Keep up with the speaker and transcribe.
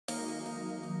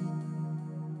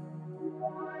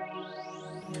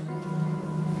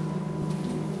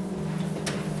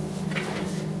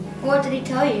What did he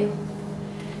tell you?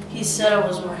 He said it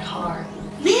was my heart.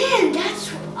 Man,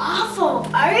 that's awful.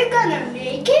 Are you gonna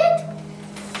make it?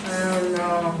 I don't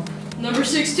know. Number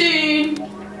 16.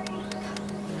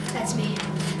 That's me.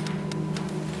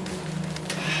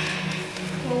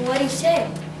 Well, what'd he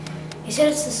say? He said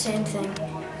it's the same thing.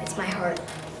 It's my heart.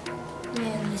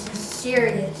 Man, this is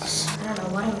serious. I don't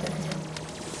know what I'm gonna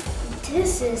do.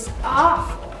 This is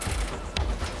awful.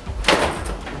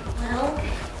 Well,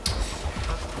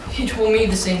 He told me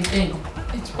the same thing.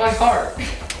 It's my heart.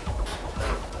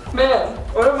 Man,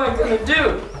 what am I gonna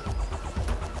do?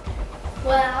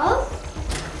 well,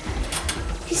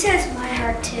 he said it's my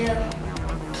heart too.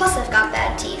 Plus, I've got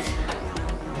bad teeth.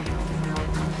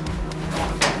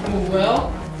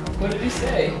 Well, what did he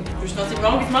say? There's nothing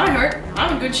wrong with my heart.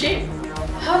 I'm in good shape.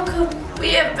 How come we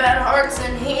have bad hearts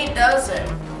and he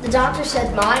doesn't? The doctor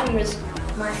said mine was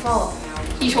my fault.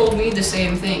 He told me the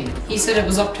same thing. He said it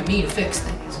was up to me to fix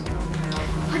things.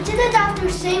 What did the doctor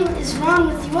say is wrong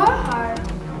with your heart?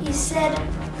 He said,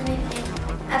 let me think,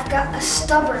 I've got a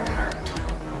stubborn heart.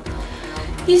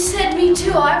 He said me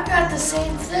too. I've got the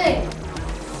same thing.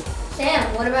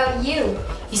 Sam, what about you?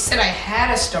 He said I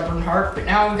had a stubborn heart, but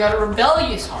now I've got a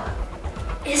rebellious heart.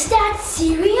 Is that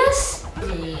serious?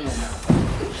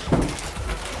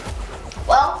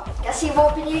 Well, guess he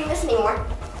won't be needing this anymore.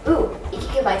 Ooh, you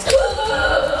can get bites.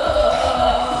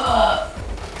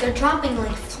 They're dropping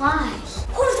like flies.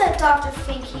 Who does that doctor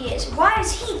think he is? Why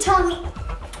is he telling me?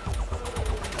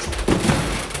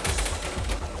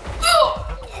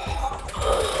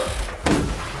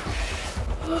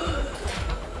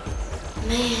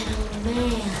 Man, oh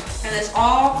man. And this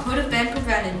all could have been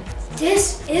prevented.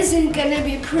 This isn't gonna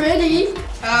be pretty.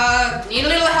 Need a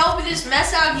little help with this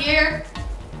mess out here?